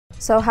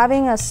So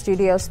having a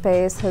studio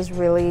space has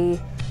really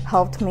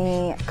helped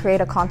me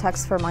create a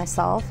context for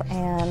myself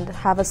and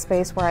have a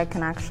space where I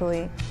can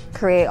actually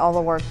create all the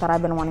work that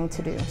I've been wanting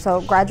to do.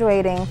 So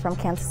graduating from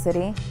Kansas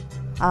City,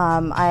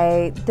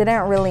 I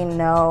didn't really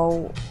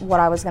know what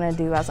I was going to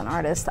do as an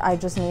artist. I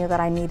just knew that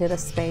I needed a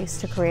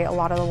space to create a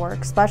lot of the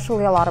work,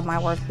 especially a lot of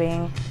my work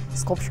being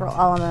sculptural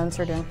elements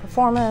or doing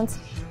performance.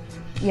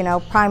 You know,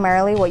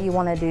 primarily what you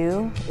want to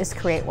do is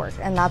create work,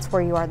 and that's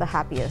where you are the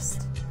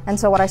happiest. And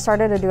so what I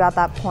started to do at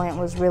that point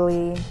was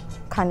really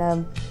kind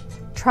of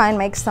try and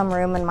make some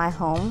room in my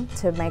home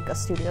to make a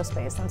studio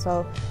space. And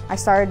so I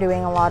started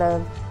doing a lot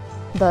of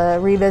the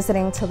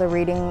revisiting to the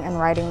reading and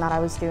writing that I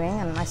was doing,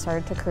 and I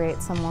started to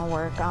create some more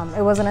work.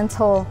 It wasn't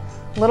until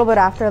a little bit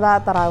after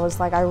that that I was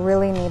like, I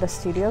really need a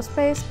studio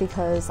space,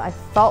 because I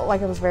felt like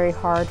it was very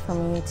hard for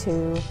me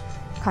to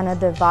kind of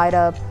divide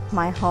up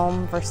my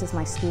home versus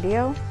my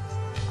studio.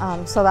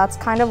 So that's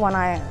kind of when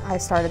I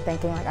started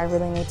thinking, like, I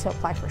really need to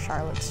apply for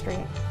Charlotte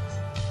Street.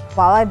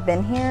 While I've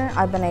been here,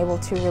 I've been able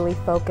to really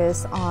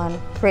focus on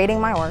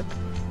creating my work,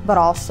 but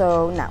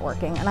also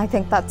networking. And I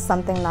think that's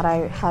something that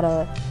I had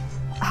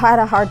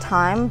a hard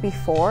time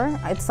before.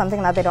 It's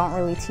something that they don't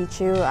really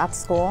teach you at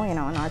school, you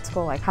know, in art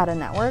school, like how to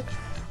network.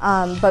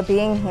 But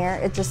being here,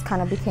 it just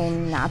kind of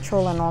became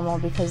natural and normal,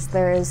 because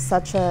there is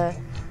such a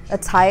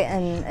tight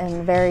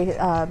and very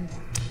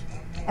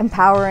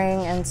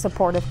empowering and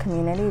supportive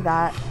community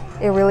that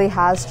it really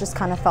has just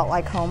kind of felt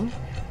like home.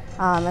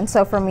 And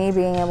so for me,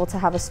 being able to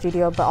have a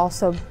studio but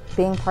also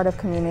being part of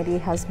community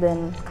has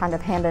been kind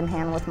of hand in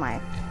hand with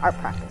my art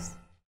practice.